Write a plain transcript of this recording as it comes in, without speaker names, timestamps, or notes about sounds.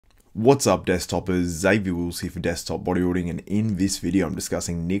What's up, desktopers? Xavier Wills here for Desktop Bodybuilding, and in this video I'm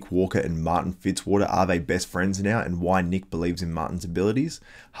discussing Nick Walker and Martin Fitzwater. Are they best friends now, and why Nick believes in Martin's abilities?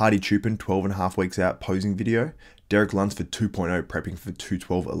 Hadi Choopan 12.5 weeks out posing video. Derek Lunsford 2.0 prepping for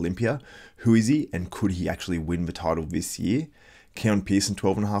 212 Olympia. Who is he, and could he actually win the title this year? Keone Pearson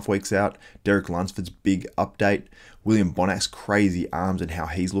 12.5 weeks out. Derek Lunsford's big update. William Bonac's crazy arms and how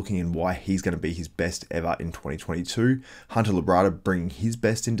he's looking and why he's going to be his best ever in 2022. Hunter Labrada bringing his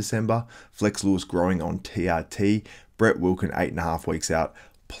best in December. Flex Lewis growing on TRT. Brett Wilkin 8.5 weeks out,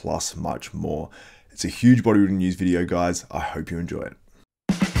 plus much more. It's a huge bodybuilding news video, guys. I hope you enjoy it.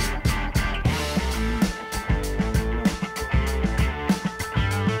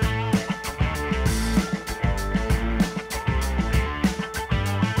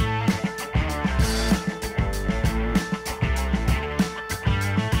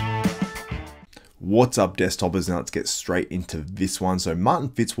 What's up, desktopers? Now let's get straight into this one. So Martin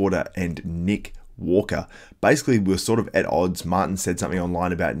Fitzwater and Nick Walker basically were sort of at odds. Martin said something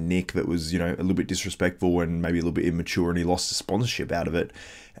online about Nick that was, a little bit disrespectful and maybe a little bit immature, and he lost the sponsorship out of it.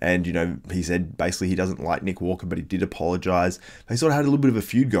 And, he said basically he doesn't like Nick Walker, but he did apologize. They sort of had a little bit of a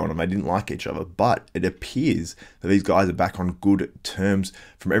feud going on. They didn't like each other, but it appears that these guys are back on good terms.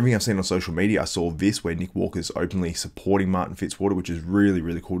 From everything I've seen on social media, I saw this where Nick Walker's openly supporting Martin Fitzwater, which is really,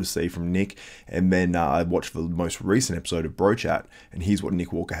 really cool to see from Nick. And then I watched the most recent episode of Bro Chat, and here's what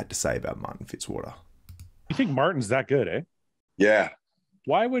Nick Walker had to say about Martin Fitzwater. You think Martin's that good, eh? Yeah.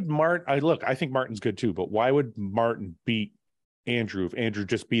 Why would Martin... I think Martin's good too, but why would Martin beat Andrew if Andrew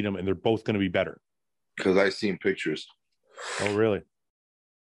just beat him and they're both going to be better? Because I've seen pictures. Oh, really?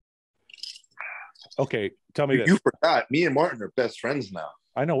 Okay, tell me this. You forgot. Me and Martin are best friends now.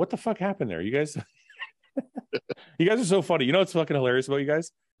 I know. What the fuck happened there? You guys... you guys are so funny. You know what's fucking hilarious about you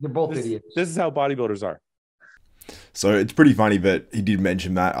guys? They're both idiots. This is how bodybuilders are. So it's pretty funny, but he did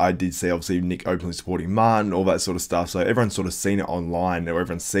mention that. I did see, obviously, Nick openly supporting Martin, all that sort of stuff. So everyone's sort of seen it online, or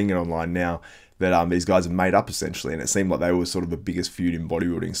everyone's seeing it online now, that these guys have made up, essentially. And it seemed like they were sort of the biggest feud in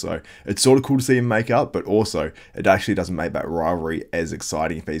bodybuilding. So it's sort of cool to see him make up, but also it actually doesn't make that rivalry as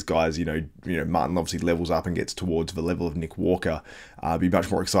exciting if these guys, Martin obviously levels up and gets towards the level of Nick Walker. It'd be much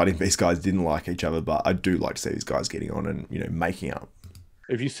more exciting if these guys didn't like each other, but I do like to see these guys getting on and, making up.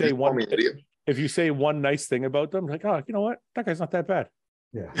 If you say If you say one nice thing about them, like, oh, you know what? That guy's not that bad.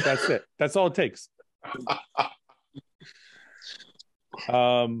 Yeah. That's it. That's all it takes.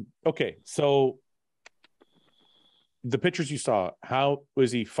 Okay. So the pictures you saw, how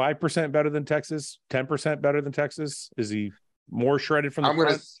was he 5% better than Texas? 10% better than Texas? Is he more shredded from the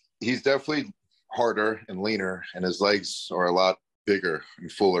front? He's definitely harder and leaner, and his legs are a lot bigger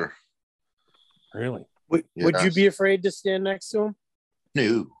and fuller. Really? Would you be afraid to stand next to him?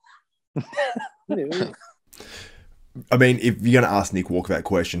 No. I mean, if you're going to ask Nick Walker that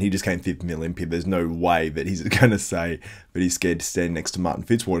question, he just came 5th in Olympia. There's no way that he's going to say that he's scared to stand next to Martin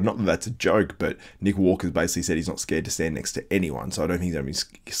Fitzwater. Not that that's a joke, but Nick Walker's basically said he's not scared to stand next to anyone. So I don't think he's going to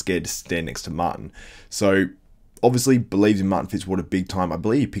be scared to stand next to Martin. So obviously believes in Martin Fitzwater big time. I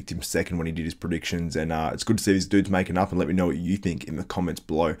believe he picked him second when he did his predictions, and it's good to see these dudes making up. And let me know what you think in the comments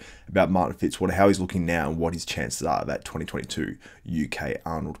below about Martin Fitzwater, how he's looking now, and what his chances are of that 2022 UK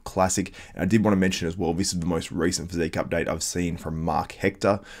Arnold Classic. And I did want to mention as well, this is the most recent physique update I've seen from Marc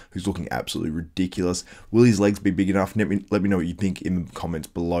Hector, who's looking absolutely ridiculous. Will his legs be big enough? Let me know what you think in the comments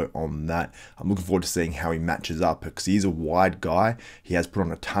below on that. I'm looking forward to seeing how he matches up, because he's a wide guy. He has put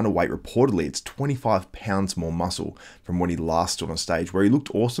on a ton of weight. Reportedly, it's 25 pounds more muscle from when he last stood on stage, where he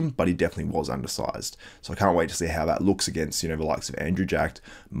looked awesome, but he definitely was undersized. So I can't wait to see how that looks against, the likes of Andrew Jacked,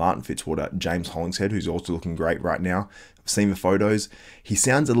 Martin Fitzwater, James Hollingshead, who's also looking great right now. I've seen the photos. He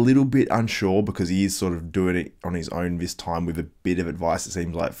sounds a little bit unsure, because he is sort of doing it on his own this time with a bit of advice, it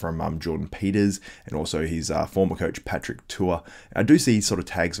seems like, from Jordan Peters and also his former coach Patrick Tour. And I do see he sort of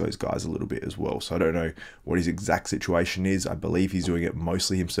tags those guys a little bit as well, so I don't know what his exact situation is. I believe he's doing it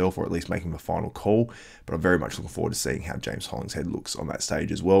mostly himself, or at least making the final call, but I'm very much looking forward to seeing how James Hollingshead looks on that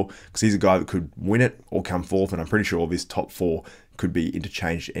stage as well, because he's a guy that could win it or come fourth, and I'm pretty sure this top 4 could be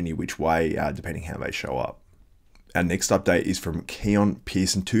interchanged any which way, depending how they show up. Our next update is from Keone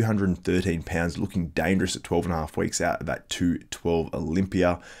Pearson, 213 pounds, looking dangerous at 12.5 weeks out of that 212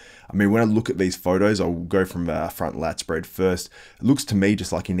 Olympia. I mean, when I look at these photos, I'll go from front lat spread first. It looks to me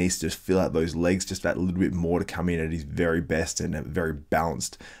just like he needs to just fill out those legs just that little bit more to come in at his very best and a very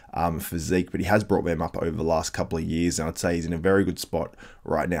balanced physique. But he has brought them up over the last couple of years, and I'd say he's in a very good spot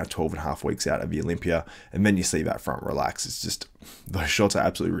right now, 12.5 weeks out of the Olympia. And then you see that front relax. It's just, those shots are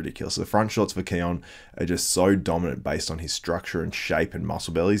absolutely ridiculous. The front shots for Keone are just so dominant based on his structure and shape and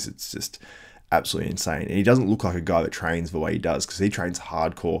muscle bellies. It's just absolutely insane. And he doesn't look like a guy that trains the way he does, because he trains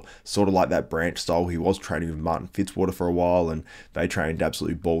hardcore, sort of like that branch style. He was training with Martin Fitzwater for a while, and they trained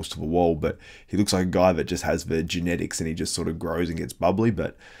absolutely balls to the wall, but he looks like a guy that just has the genetics and he just sort of grows and gets bubbly.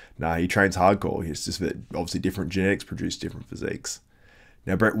 But no, he trains hardcore. It's just that obviously different genetics produce different physiques.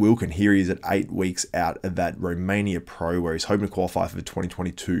 Now, WIlkin, here he is at 8 weeks out of that Romania Pro, where he's hoping to qualify for the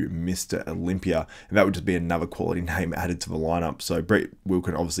 2022 Mr. Olympia, and that would just be another quality name added to the lineup. So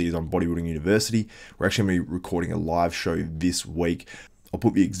WIlkin obviously is on Bodybuilding University. We're actually going to be recording a live show this week. I'll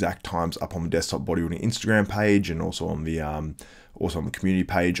put the exact times up on the Desktop Bodybuilding Instagram page, and also on the community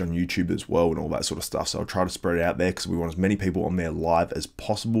page on YouTube as well, and all that sort of stuff. So I'll try to spread it out there, because we want as many people on there live as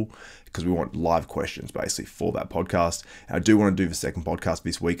possible, because we want live questions basically for that podcast. And I do want to do the second podcast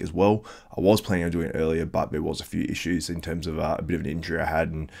this week as well. I was planning on doing it earlier, but there was a few issues in terms of a bit of an injury I had,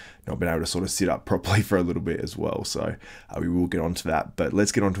 and not been able to sort of sit up properly for a little bit as well. So we will get onto that. But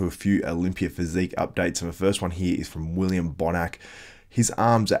let's get on to a few Olympia physique updates. And the first one here is from William Bonac. His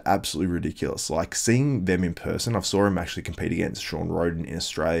arms are absolutely ridiculous. Like, seeing them in person, I saw him actually compete against Sean Roden in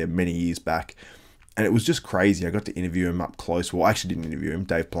Australia many years back, and it was just crazy. I got to interview him up close. Well, I actually didn't interview him.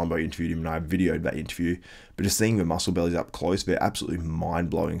 Dave Palumbo interviewed him, and I videoed that interview. But just seeing the muscle bellies up close, they're absolutely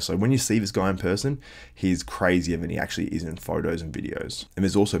mind-blowing. So when you see this guy in person, he's crazier than he actually is in photos and videos. And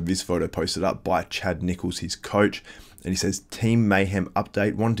there's also this photo posted up by Chad Nichols, his coach. And he says, Team Mayhem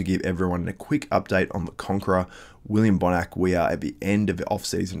update. Wanted to give everyone a quick update on the Conqueror. William Bonac, we are at the end of the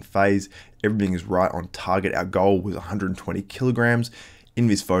off-season phase. Everything is right on target. Our goal was 120 kilograms. In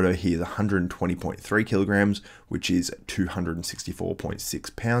this photo, he is 120.3 kilograms, which is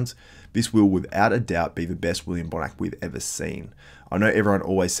 264.6 pounds. This will without a doubt be the best William Bonac we've ever seen. I know everyone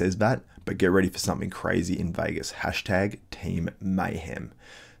always says that, but get ready for something crazy in Vegas. Hashtag Team Mayhem.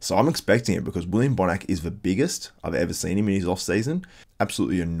 So I'm expecting it, because William Bonac is the biggest I've ever seen him in his off-season.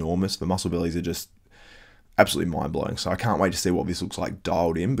 Absolutely enormous. The muscle bellies are just absolutely mind-blowing. So I can't wait to see what this looks like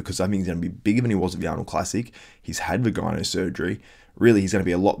dialed in, because I think he's going to be bigger than he was at the Arnold Classic. He's had the gyno surgery. Really, he's going to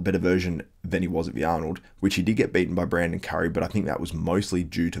be a lot better version than he was at the Arnold, which he did get beaten by Brandon Curry, but I think that was mostly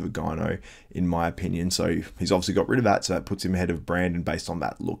due to the gyno, in my opinion. So he's obviously got rid of that, so that puts him ahead of Brandon based on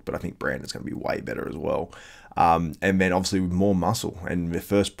that look, but I think Brandon's going to be way better as well. And then obviously with more muscle, and the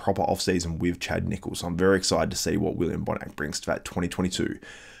first proper off-season with Chad Nichols. So I'm very excited to see what William Bonac brings to that 2022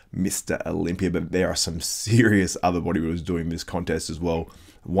 Mr. Olympia. But there are some serious other bodybuilders doing this contest as well.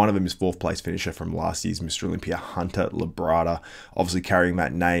 One of them is 4th place finisher from last year's Mr. Olympia, Hunter Labrada, obviously carrying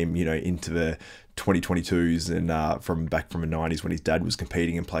that name, you know, into the 2022s and from the 90s, when his dad was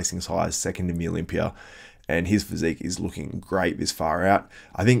competing and placing as high as 2nd in the Olympia. And his physique is looking great this far out.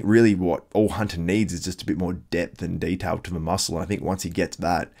 I think really what all Hunter needs is just a bit more depth and detail to the muscle. And I think once he gets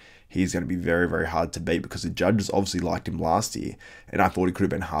that, he's going to be very, very hard to beat, because the judges obviously liked him last year, and I thought he could have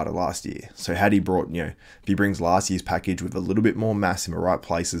been harder last year. So had he brought, you know, if he brings last year's package with a little bit more mass in the right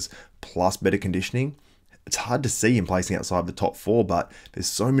places, plus better conditioning, it's hard to see him placing outside the top 4, but there's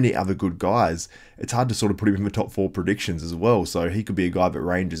so many other good guys. It's hard to sort of put him in the top 4 predictions as well. So he could be a guy that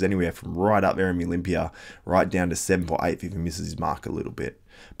ranges anywhere from right up there in the Olympia, right down to 7th or 8th if he misses his mark a little bit.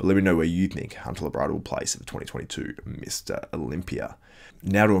 But let me know where you think Hunter Labrada will place at the 2022 Mr. Olympia.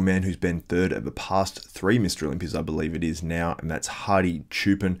 Now to a man who's been 3rd of the past 3 Mr. Olympias, I believe it is now, and that's Hadi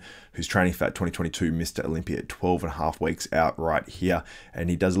Choopan, who's training for that 2022 Mr. Olympia at 12.5 weeks out right here. And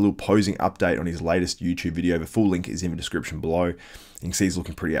he does a little posing update on his latest YouTube video. The full link is in the description below. You can see he's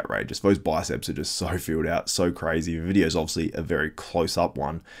looking pretty outrageous. Those biceps are just so filled out, so crazy. The video is obviously a very close-up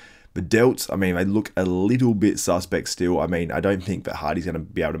one. The delts, I mean, they look a little bit suspect still. I mean, I don't think that Hardy's going to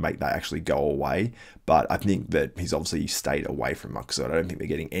be able to make that actually go away, but I think that he's obviously stayed away from Muck, so I don't think they're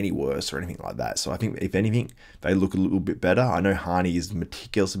getting any worse or anything like that. So I think, if anything, they look a little bit better. I know Harney is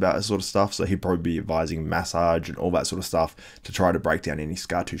meticulous about this sort of stuff, so he'd probably be advising massage and all that sort of stuff to try to break down any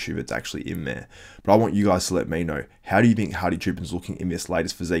scar tissue that's actually in there. But I want you guys to let me know, how do you think Hadi Choopan's looking in this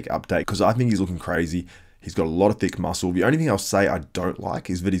latest physique update? Because I think he's looking crazy. He's got a lot of thick muscle. The only thing I'll say I don't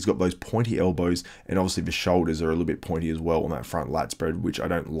like is that he's got those pointy elbows, and obviously the shoulders are a little bit pointy as well on that front lat spread, which I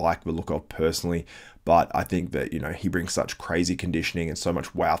don't like the look of personally. But I think that, you know, he brings such crazy conditioning and so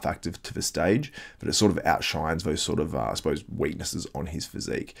much wow factor to the stage that it sort of outshines those sort of, I suppose, weaknesses on his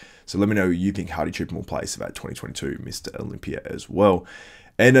physique. So let me know who you think Hadi Choopan will place for that 2022 Mr. Olympia as well.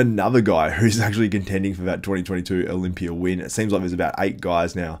 And another guy who's actually contending for that 2022 Olympia win. It seems like there's about 8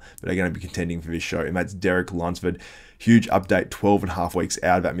 guys now that are going to be contending for this show, and that's Derek Lunsford. Huge update, 12.5 weeks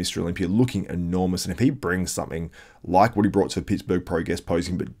out of that Mr. Olympia, looking enormous. And if he brings something like what he brought to the Pittsburgh Pro Guest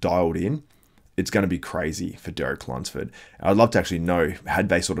Posing but dialed in, it's going to be crazy for Derek Lunsford. And I'd love to actually know, had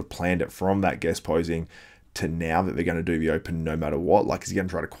they sort of planned it from that guest posing to now that they're going to do the Open no matter what? Like, is he going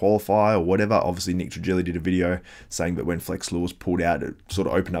to try to qualify or whatever? Obviously, Nick Trigilli did a video saying that when Flex Lewis pulled out, it sort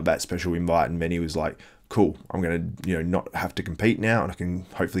of opened up that special invite, and then he was like, cool, I'm going to, you know, not have to compete now, and I can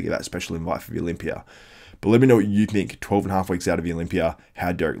hopefully get that special invite for the Olympia. But let me know what you think, 12.5 weeks out of the Olympia,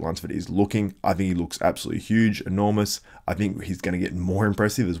 how Derek Lunsford is looking. I think he looks absolutely huge, enormous. I think he's going to get more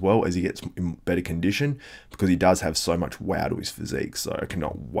impressive as well as he gets in better condition, because he does have so much wow to his physique. So I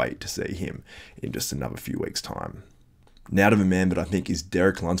cannot wait to see him in just another few weeks' time. Now to the man that I think is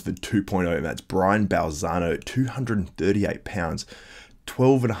Derek Lunsford 2.0, and that's Brian Balzano, 238 pounds.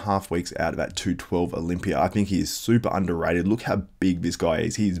 12.5 weeks out of that 212 Olympia. I think he is super underrated. Look how big this guy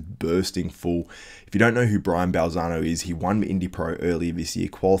is. He's bursting full. If you don't know who Brian Balzano is, he won the Indy Pro earlier this year,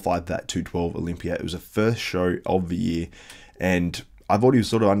 qualified that 212 Olympia. It was the first show of the year, and I thought he was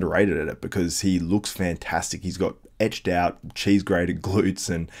sort of underrated at it because he looks fantastic. He's got etched out, cheese grated glutes,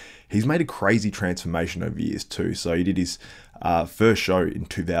 and he's made a crazy transformation over years too. So he did his first show in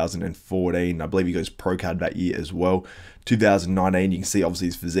 2014. I believe he goes pro card that year as well. 2019, you can see obviously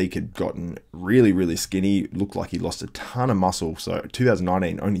his physique had gotten really, really skinny. It looked like he lost a ton of muscle. So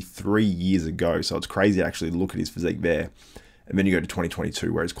 2019, only 3 years ago. So it's crazy to actually look at his physique there. And then you go to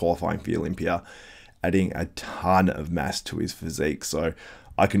 2022, where he's qualifying for the Olympia, adding a ton of mass to his physique. So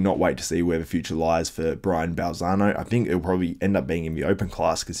I cannot wait to see where the future lies for Brian Balzano. I think it'll probably end up being in the open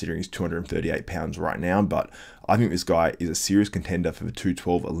class, considering he's 238 pounds right now. But I think this guy is a serious contender for the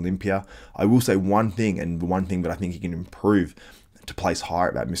 212 Olympia. I will say one thing, and the one thing that I think he can improve to place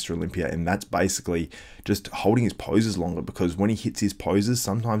higher at Mr. Olympia, and that's basically just holding his poses longer, because when he hits his poses,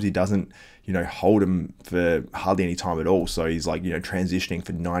 sometimes he doesn't, you know, hold them for hardly any time at all. So he's like, you know, transitioning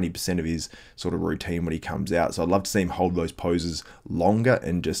for 90% of his sort of routine when he comes out. So I'd love to see him hold those poses longer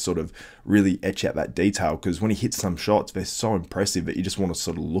and just sort of really etch out that detail, because when he hits some shots, they're so impressive that you just want to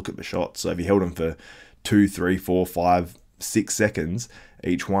sort of look at the shots. So if he held them for 2, 3, 4, 5, 6 seconds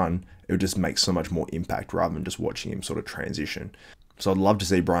each one, it would just make so much more impact rather than just watching him sort of transition. So I'd love to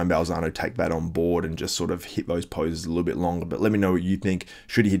see Brian Balzano take that on board and just sort of hit those poses a little bit longer. But let me know what you think.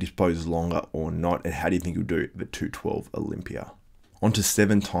 Should he hit his poses longer or not? And how do you think he'll do at the 212 Olympia? On to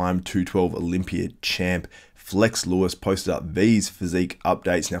 7-time 212 Olympia champ Flex Lewis posted up these physique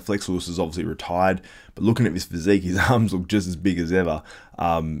updates. Now, Flex Lewis is obviously retired, but looking at this physique, his arms look just as big as ever.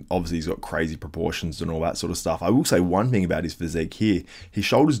 Obviously, he's got crazy proportions and all that sort of stuff. I will say one thing about his physique here. His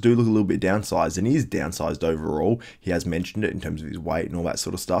shoulders do look a little bit downsized, and he is downsized overall. He has mentioned it in terms of his weight and all that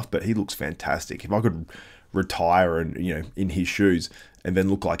sort of stuff, but he looks fantastic. If I could retire and, you know, in his shoes and then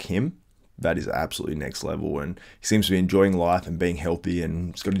look like him, that is absolutely next level. And he seems to be enjoying life and being healthy,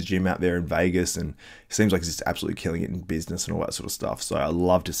 and he's got his gym out there in Vegas, and it seems like he's just absolutely killing it in business and all that sort of stuff. So I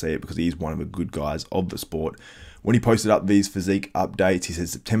love to see it, because he is one of the good guys of the sport. When he posted up these physique updates, he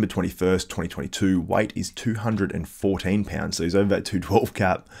says September 21st, 2022, weight is 214 pounds. So he's over that 212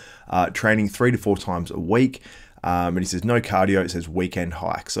 cap, training 3 to 4 times a week. And he says no cardio, it says weekend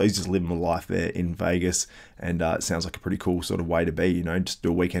hike. So he's just living the life there in Vegas, and it sounds like a pretty cool sort of way to be, you know, just do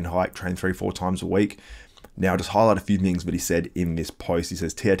a weekend hike, train 3-4 times a week. Now, just highlight a few things that he said in this post. He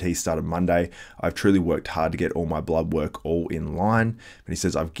says, TRT started Monday. I've truly worked hard to get all my blood work all in line. And he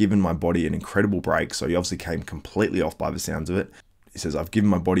says, I've given my body an incredible break. So he obviously came completely off by the sounds of it. He says, I've given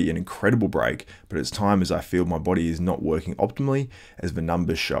my body an incredible break, but it's time as I feel my body is not working optimally as the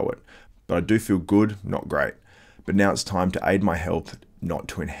numbers show it. But I do feel good, not great. But now it's time to aid my health, not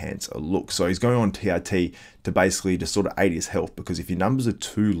to enhance a look. So he's going on TRT to basically just sort of aid his health, because if your numbers are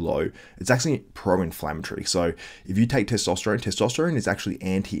too low, it's actually pro-inflammatory. So if you take testosterone is actually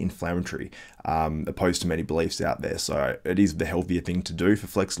anti-inflammatory, opposed to many beliefs out there. So it is the healthier thing to do for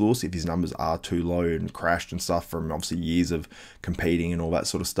Flex Lewis if his numbers are too low and crashed and stuff from obviously years of competing and all that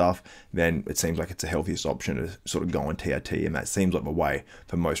sort of stuff. Then it seems like it's the healthiest option to sort of go on TRT, and that seems like the way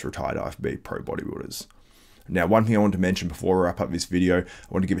for most retired IFBB pro bodybuilders. Now, one thing I want to mention before we wrap up this video, I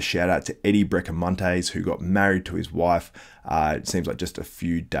want to give a shout out to Eddie Brecamontes, who got married to his wife. It seems like just a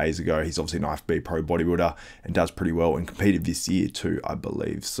few days ago. He's obviously an IFBB pro bodybuilder and does pretty well, and competed this year too, I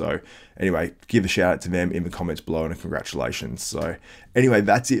believe. So anyway, give a shout out to them in the comments below, and congratulations. So anyway,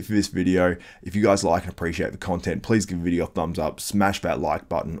 that's it for this video. If you guys like and appreciate the content, please give the video a thumbs up, smash that like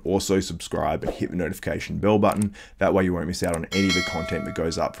button, also subscribe and hit the notification bell button. That way you won't miss out on any of the content that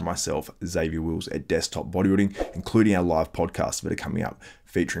goes up from myself, Xavier Wills at Desktop Bodybuilding, including our live podcasts that are coming up,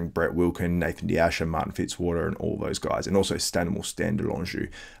 featuring Brett Wilkin, Nathan Diasha, Martin Fitzwater, and all those guys. And also Stanimal Stan Delange,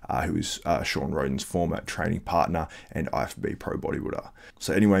 who is Sean Roden's former training partner and IFBB pro bodybuilder.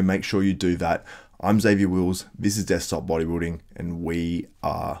 So anyway, make sure you do that. I'm Xavier Wills, this is Desktop Bodybuilding, and we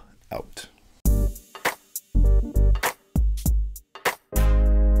are out.